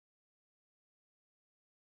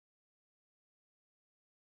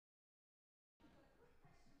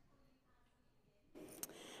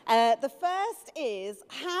The first is,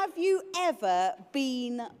 have you ever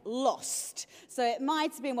been lost? So it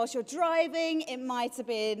might have been whilst you're driving, it might have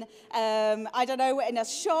been, I don't know, in a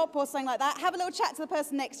shop or something like that. Have a little chat to the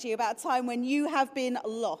person next to you about a time when you have been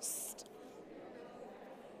lost.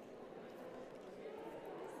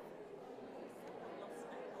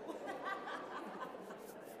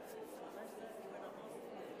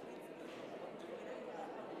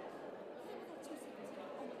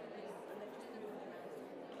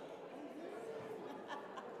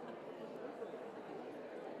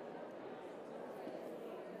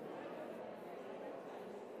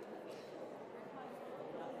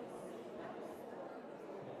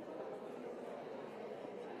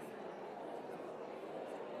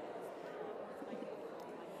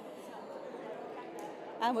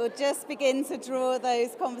 And we'll just begin to draw those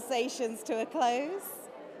conversations to a close.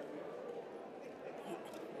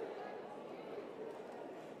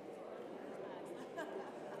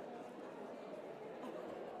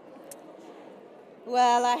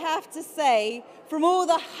 Well, I have to say, from all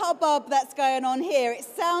the hubbub that's going on here, it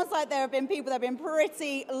sounds like there have been people that have been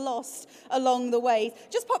pretty lost along the way.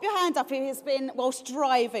 Just pop your hand up if it's been whilst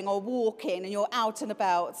driving or walking and you're out and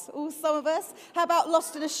about. Oh, some of us. How about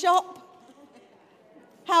lost in a shop?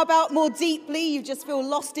 How about more deeply, you just feel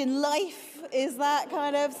lost in life? Is that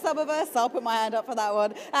kind of some of us? I'll put my hand up for that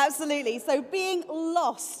one. Absolutely. So being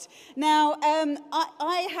lost. Now,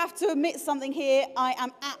 I have to admit something here. I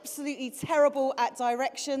am absolutely terrible at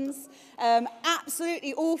directions.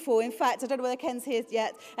 Absolutely awful. In fact, I don't know whether Ken's here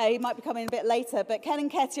yet. He might be coming a bit later. But Ken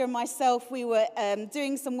and Ketia and myself, we were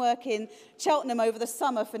doing some work in Cheltenham over the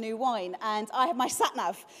summer for New Wine. And I have my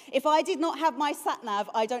sat-nav. If I did not have my sat-nav,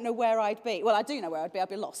 I don't know where I'd be. Well, I do know where I'd be. I'd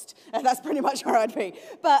be lost. That's pretty much where I'd be.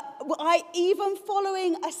 But even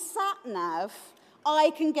following a sat-nav,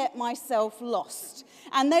 I can get myself lost.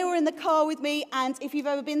 And they were in the car with me, and if you've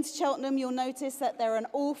ever been to Cheltenham, you'll notice that there are an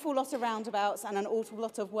awful lot of roundabouts and an awful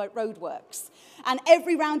lot of roadworks. And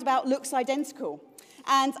every roundabout looks identical.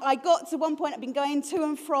 And I got to one point, I'd been going to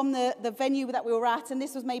and from the venue that we were at, and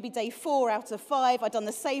this was maybe day 4 out of 5. I'd done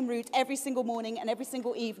the same route every single morning and every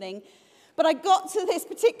single evening. But I got to this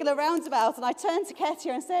particular roundabout, and I turned to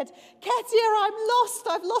Ketia and said, Ketia, I'm lost.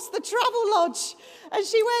 I've lost the travel lodge. And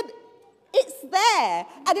she went, it's there.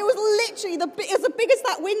 And it was literally, it was as big as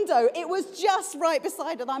that window. It was just right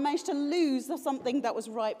beside it. I managed to lose something that was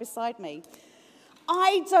right beside me.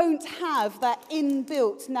 I don't have that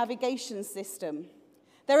inbuilt navigation system.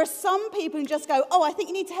 There are some people who just go, oh, I think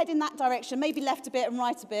you need to head in that direction, maybe left a bit and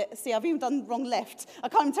right a bit. See, I've even done wrong left. I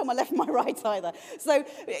can't even tell my left from my right either. So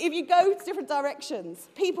if you go to different directions,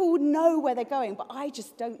 people would know where they're going, but I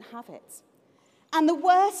just don't have it. And the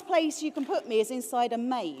worst place you can put me is inside a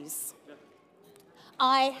maze.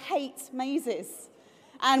 I hate mazes.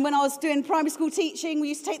 And when I was doing primary school teaching, we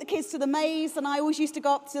used to take the kids to the maze, and I always used to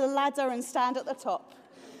go up to the ladder and stand at the top.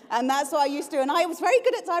 And that's what I used to do. And I was very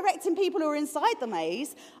good at directing people who were inside the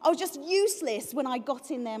maze. I was just useless when I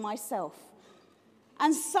got in there myself.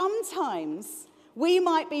 And sometimes we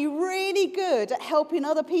might be really good at helping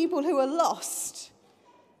other people who are lost,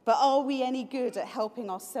 but are we any good at helping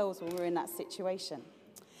ourselves when we're in that situation?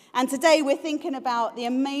 And today we're thinking about the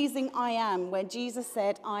amazing I am, where Jesus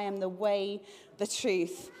said, I am the way, the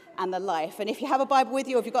truth, and the life. And if you have a Bible with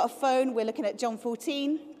you, or if you've got a phone, we're looking at John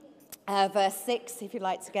 14. Verse 6, if you'd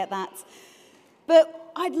like to get that.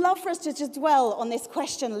 But I'd love for us to just dwell on this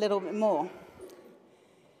question a little bit more.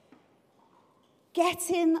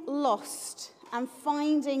 Getting lost and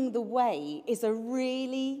finding the way is a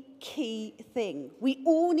really key thing. We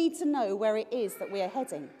all need to know where it is that we are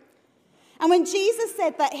heading. And when Jesus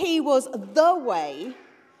said that he was the way,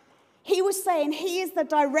 he was saying he is the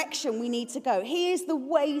direction we need to go. He is the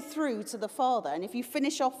way through to the Father. And if you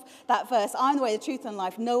finish off that verse, I'm the way, the truth, and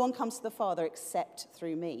life. No one comes to the Father except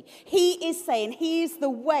through me. He is saying he is the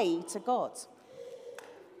way to God.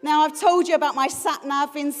 Now, I've told you about my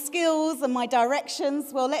sat-naving skills and my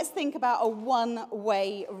directions. Well, let's think about a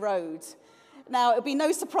one-way road. Now, it would be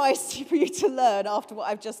no surprise for you to learn after what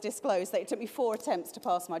I've just disclosed that it took me 4 attempts to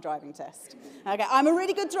pass my driving test. Okay, I'm a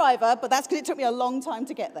really good driver, but that's because it took me a long time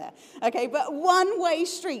to get there. Okay, but one-way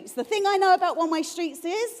streets. The thing I know about one-way streets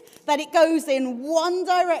is that it goes in one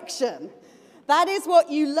direction. That is what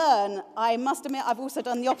you learn. I must admit, I've also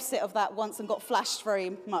done the opposite of that once and got flashed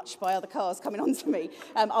very much by other cars coming onto me.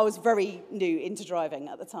 I was very new into driving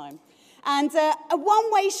at the time. And a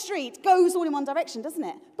one-way street goes all in one direction, doesn't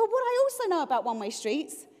it? But what I also know about one-way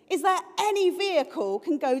streets is that any vehicle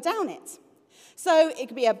can go down it. So it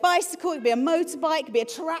could be a bicycle, it could be a motorbike, it could be a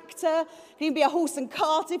tractor, it can be a horse and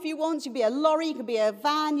cart if you want, you could be a lorry, you could be a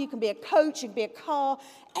van, you can be a coach, you could be a car.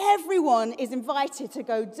 Everyone is invited to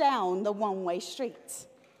go down the one-way street.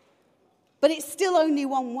 But it's still only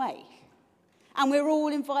one way. And we're all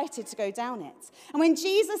invited to go down it. And when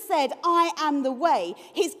Jesus said, I am the way,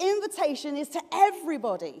 his invitation is to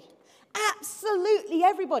everybody. Absolutely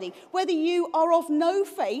everybody. Whether you are of no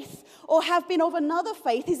faith or have been of another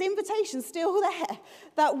faith, his invitation is still there,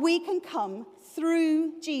 that we can come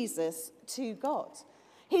through Jesus to God.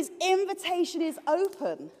 His invitation is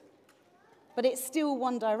open, but it's still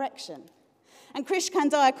one direction. And Krish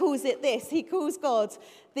Kandiah calls it this. He calls God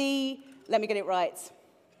let me get it right.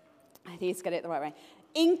 I need to get it the right way.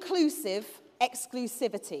 Inclusive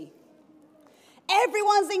exclusivity.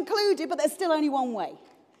 Everyone's included, but there's still only one way.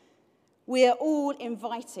 We are all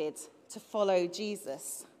invited to follow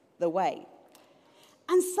Jesus, the way.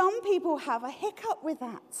 And some people have a hiccup with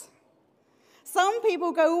that. Some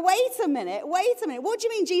people go, wait a minute. What do you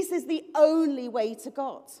mean Jesus is the only way to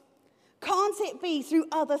God? Can't it be through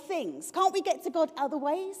other things? Can't we get to God other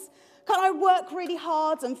ways? Can't I work really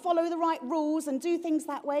hard and follow the right rules and do things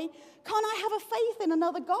that way? Can't I have a faith in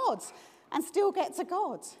another God and still get to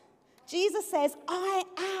God? Jesus says, I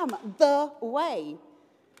am the way.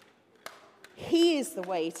 He is the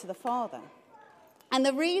way to the Father. And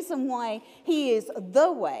the reason why he is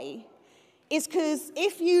the way is because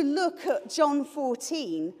if you look at John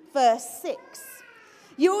 14, verse 6,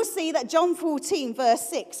 you'll see that John 14, verse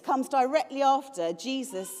 6 comes directly after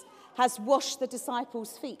Jesus has washed the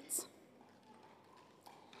disciples' feet.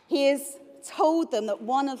 He has told them that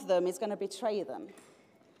one of them is going to betray them.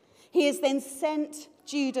 He has then sent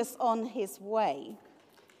Judas on his way.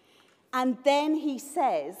 And then he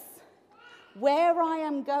says, where I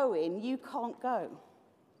am going, you can't go.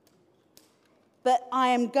 But I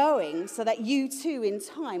am going so that you too in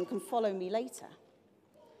time can follow me later.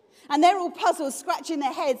 And they're all puzzled, scratching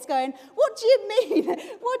their heads, going, what do you mean?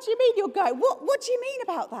 What do you mean you're going? What do you mean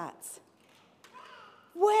about that?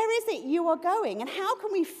 Where is it you are going? And how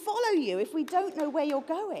can we follow you if we don't know where you're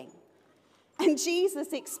going? And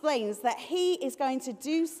Jesus explains that he is going to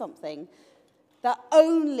do something that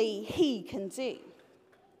only he can do.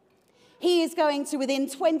 He is going to, within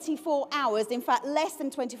 24 hours, in fact, less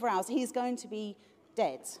than 24 hours, he is going to be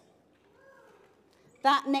dead.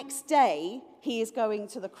 That next day, he is going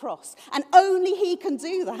to the cross. And only he can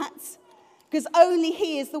do that, because only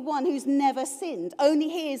he is the one who's never sinned. Only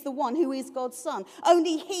he is the one who is God's son.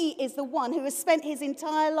 Only he is the one who has spent his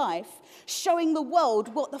entire life showing the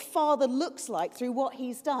world what the Father looks like through what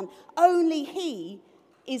he's done. Only he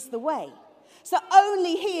is the way. So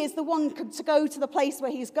only he is the one to go to the place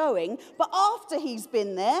where he's going. But after he's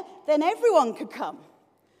been there, then everyone could come.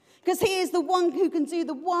 Because he is the one who can do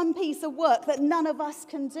the one piece of work that none of us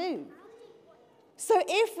can do. So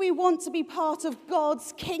if we want to be part of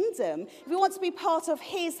God's kingdom, if we want to be part of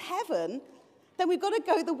his heaven, then we've got to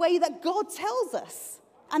go the way that God tells us.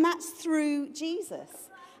 And that's through Jesus.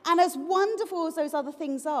 And as wonderful as those other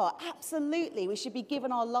things are, absolutely, we should be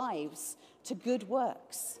giving our lives to good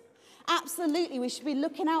works. Absolutely, we should be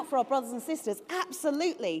looking out for our brothers and sisters.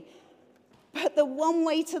 Absolutely. But the one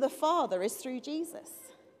way to the Father is through Jesus.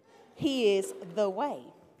 He is the way.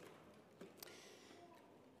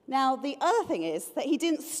 Now, the other thing is that he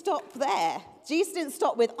didn't stop there. Jesus didn't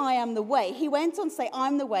stop with, I am the way. He went on to say,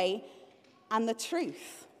 I'm the way and the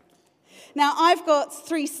truth. Now, I've got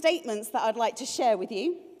 3 statements that I'd like to share with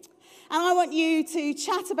you. And I want you to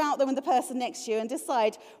chat about them with the person next to you and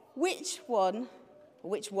decide which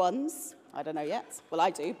ones, I don't know yet. Well, I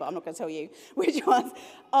do, but I'm not going to tell you which ones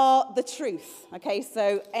are the truth. Okay,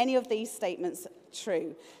 so any of these statements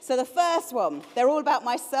true. So the first one, they're all about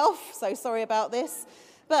myself, so sorry about this.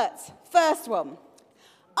 But first one,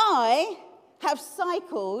 I have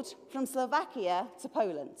cycled from Slovakia to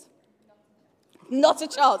Poland. Not a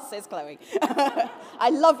chance, says Chloe. I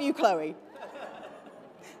love you, Chloe.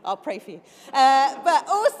 I'll pray for you. But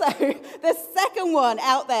also, the second one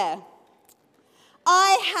out there,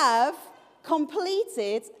 I have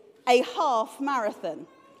completed a half marathon.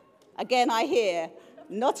 Again, I hear,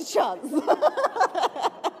 not a chance.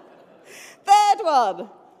 Third one,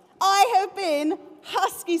 I have been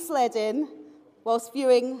husky sledding whilst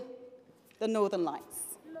viewing the Northern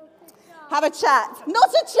Lights. Have a chat. Not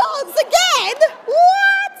a chance again?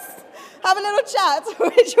 What? Have a little chat.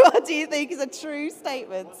 Which one do you think is a true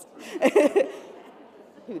statement?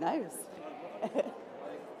 Who knows?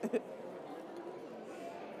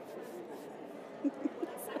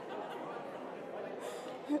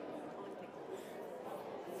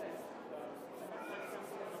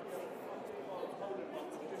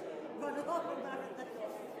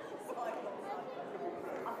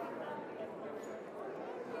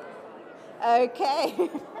 Okay.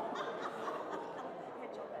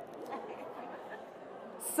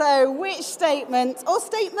 So which statement, or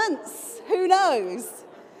statements, who knows,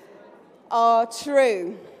 are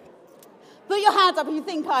true? Put your hand up if you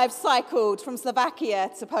think I've cycled from Slovakia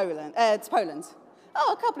to Poland.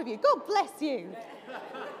 Oh, a couple of you. God bless you.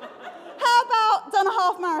 How about done a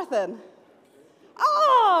half marathon?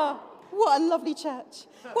 Oh, what a lovely church.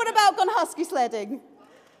 What about gone husky sledding?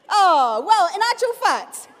 Oh, well, in actual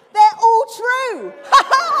fact, they're all true.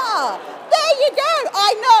 There you go.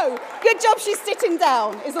 I know. Good job she's sitting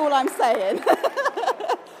down, is all I'm saying.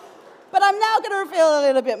 But I'm now going to reveal a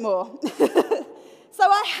little bit more. So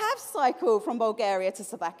I have cycled from Bulgaria to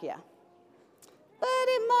Slovakia. But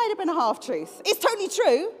it might have been a half-truth. It's totally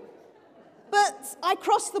true. But I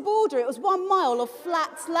crossed the border. It was 1 mile of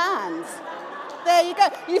flat land. There you go.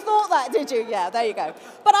 You thought that, did you? Yeah, there you go.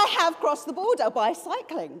 But I have crossed the border by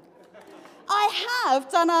cycling. I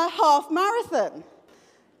have done a half marathon.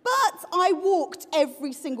 But I walked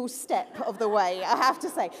every single step of the way, I have to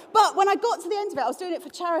say. But when I got to the end of it, I was doing it for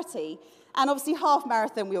charity. And obviously half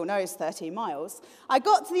marathon, we all know, is 13 miles. I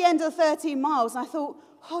got to the end of the 13 miles and I thought,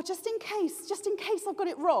 oh, just in case I've got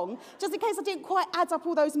it wrong, just in case I didn't quite add up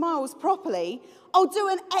all those miles properly, I'll do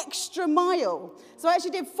an extra mile. So I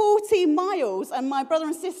actually did 14 miles, and my brother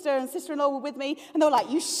and sister-in-law were with me, and they were like,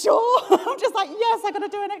 you sure? I'm just like, yes, I've got to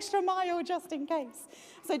do an extra mile just in case.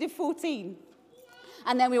 So I did 14.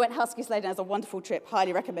 And then we went husky sledding. It was a wonderful trip.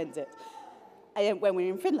 Highly recommend it. When we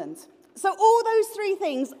were in Finland. So all those three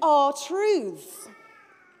things are truths.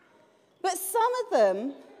 But some of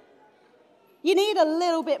them, you need a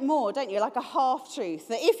little bit more, don't you? Like a half-truth.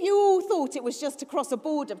 That if you all thought it was just to cross a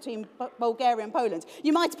border between Bulgaria and Poland,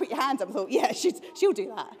 you might have put your hand up and thought, yeah, she'll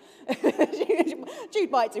do that.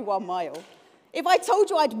 Jude might do 1 mile. If I told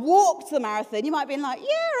you I'd walked the marathon, you might have been like,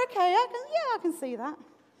 yeah, okay, I can see that.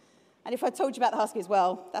 And if I told you about the Huskies,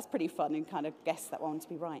 well, that's pretty fun and kind of guess that one to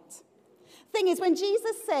be right. Thing is, when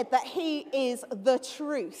Jesus said that he is the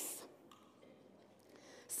truth,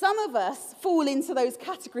 some of us fall into those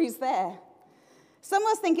categories there. Some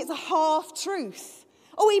of us think it's a half-truth.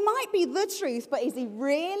 Oh, he might be the truth, but is he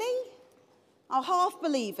really? I'll half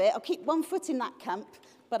believe it. I'll keep one foot in that camp,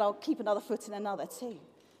 but I'll keep another foot in another too.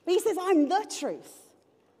 But he says, I'm the truth.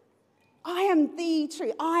 I am the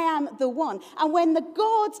truth. I am the one. And when the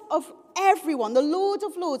God of everyone, the Lord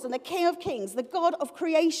of lords and the King of kings, the God of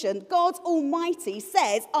creation, God Almighty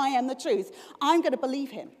says, I am the truth, I'm going to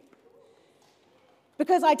believe him.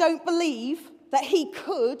 Because I don't believe that he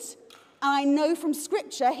could, and I know from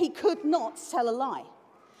Scripture he could not tell a lie.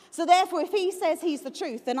 So therefore, if he says he's the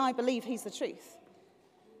truth, then I believe he's the truth.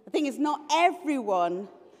 The thing is, not everyone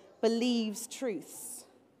believes truths.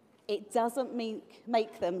 It doesn't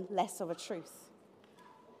make them less of a truth.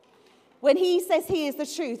 When he says he is the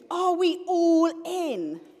truth, are we all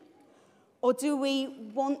in? Or do we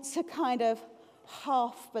want to kind of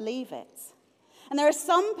half believe it? And there are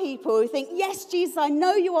some people who think, yes, Jesus, I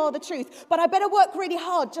know you are the truth, but I better work really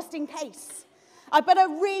hard just in case. I better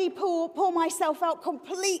really pour myself out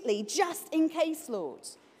completely just in case, Lord.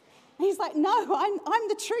 And he's like, no, I'm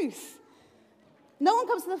the truth. No one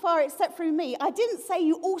comes to the Father except through me. I didn't say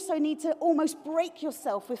you also need to almost break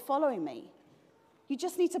yourself with following me. You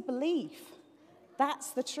just need to believe.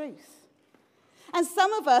 That's the truth. And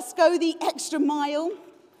some of us go the extra mile.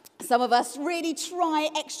 Some of us really try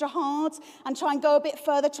extra hard and try and go a bit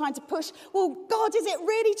further, trying to push. Well, God, is it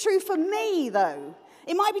really true for me, though?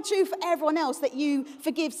 It might be true for everyone else that you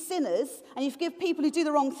forgive sinners and you forgive people who do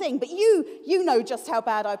the wrong thing, but you know just how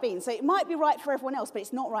bad I've been. So it might be right for everyone else, but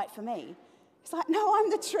it's not right for me. It's like, no,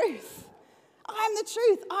 I'm the truth. I'm the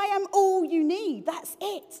truth. I am all you need. That's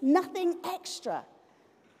it. Nothing extra.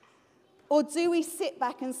 Or do we sit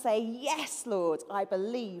back and say, yes, Lord, I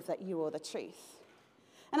believe that you are the truth?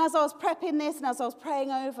 And as I was prepping this and as I was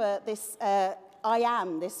praying over this I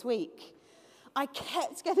am this week, I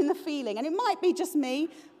kept getting the feeling, and it might be just me,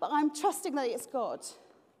 but I'm trusting that it's God.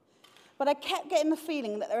 But I kept getting the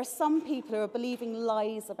feeling that there are some people who are believing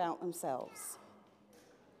lies about themselves.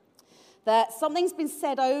 That something's been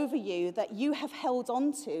said over you that you have held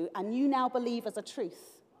on to and you now believe as a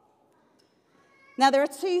truth. Now, there are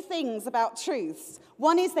two things about truths.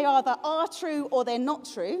 One is they either are true or they're not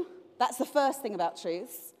true. That's the first thing about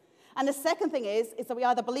truths. And the second thing is that we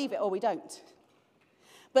either believe it or we don't.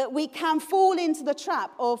 But we can fall into the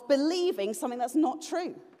trap of believing something that's not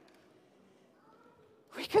true.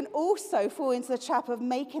 We can also fall into the trap of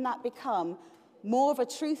making that become more of a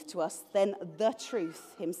truth to us than the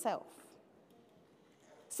truth himself.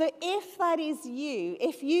 So if that is you,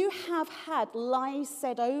 if you have had lies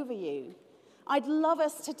said over you, I'd love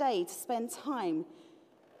us today to spend time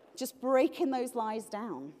just breaking those lies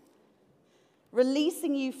down,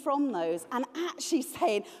 releasing you from those, and actually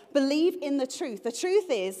saying, believe in the truth. The truth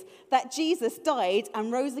is that Jesus died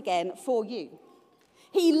and rose again for you.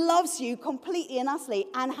 He loves you completely and utterly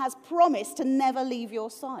and has promised to never leave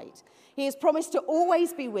your side. He has promised to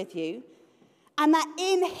always be with you, and that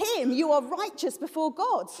in him you are righteous before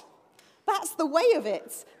God. That's the way of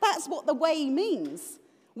it. That's what the way means.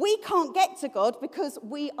 We can't get to God because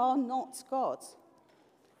we are not God.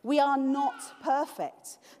 We are not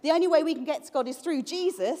perfect. The only way we can get to God is through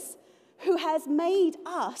Jesus, who has made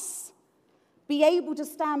us be able to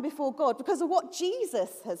stand before God because of what Jesus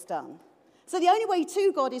has done. So the only way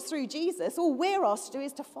to God is through Jesus. All we're asked to do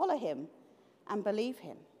is to follow him and believe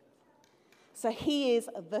him. So he is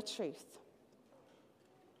the truth.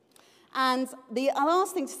 And the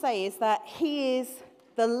last thing to say is that he is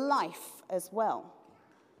the life as well.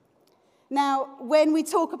 Now, when we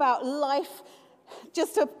talk about life,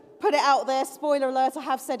 just to put it out there, spoiler alert, I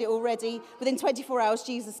have said it already, within 24 hours,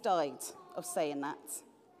 Jesus died of saying that.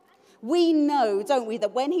 We know, don't we,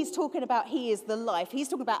 that when he's talking about he is the life, he's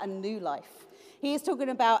talking about a new life. He is talking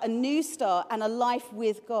about a new start and a life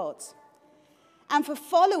with God. And for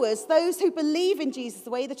followers, those who believe in Jesus, the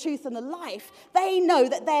way, the truth, and the life, they know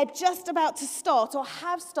that they're just about to start or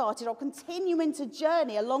have started or continuing to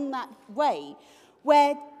journey along that way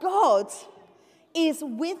where God is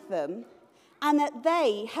with them and that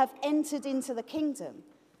they have entered into the kingdom.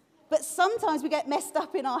 But sometimes we get messed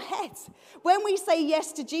up in our heads. When we say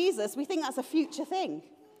yes to Jesus, we think that's a future thing.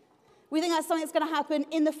 We think that's something that's going to happen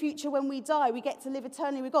in the future when we die. We get to live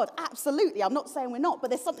eternally with God. Absolutely, I'm not saying we're not, but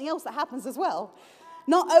there's something else that happens as well.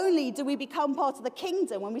 Not only do we become part of the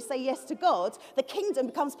kingdom when we say yes to God, the kingdom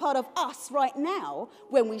becomes part of us right now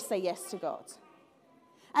when we say yes to God.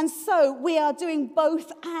 And so we are doing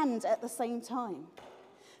both and at the same time.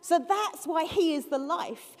 So that's why he is the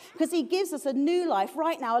life, because he gives us a new life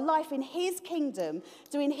right now, a life in his kingdom,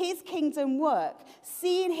 doing his kingdom work,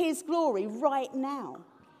 seeing his glory right now.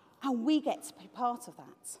 And we get to be part of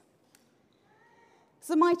that.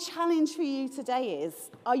 So my challenge for you today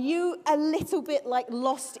is, are you a little bit like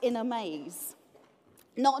lost in a maze,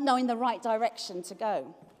 not knowing the right direction to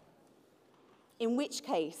go? In which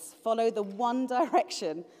case, follow the one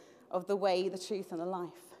direction of the way, the truth, and the life.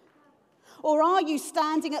 Or are you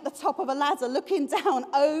standing at the top of a ladder looking down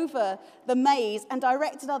over the maze and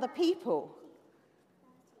directing other people?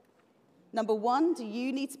 Number one, do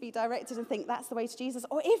you need to be directed and think that's the way to Jesus?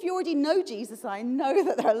 Or if you already know Jesus, and I know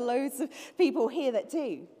that there are loads of people here that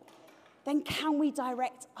do, then can we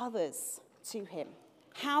direct others to him?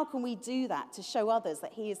 How can we do that to show others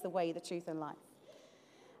that he is the way, the truth, and life?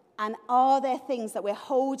 And are there things that we're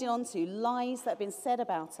holding on to, lies that have been said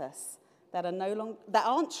about us that are that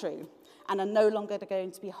aren't true and are no longer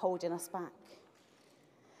going to be holding us back?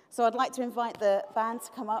 So I'd like to invite the band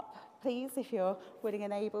to come up, please, if you're willing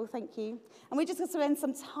and able. Thank you. And we're just going to spend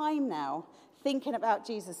some time now thinking about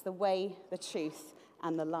Jesus, the way, the truth,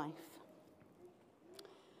 and the life.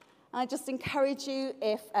 And I just encourage you,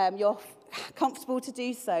 if you're comfortable to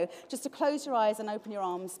do so, just to close your eyes and open your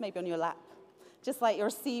arms, maybe on your lap, just like you're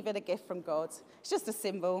receiving a gift from God. It's just a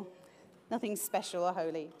symbol, nothing special or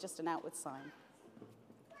holy, just an outward sign.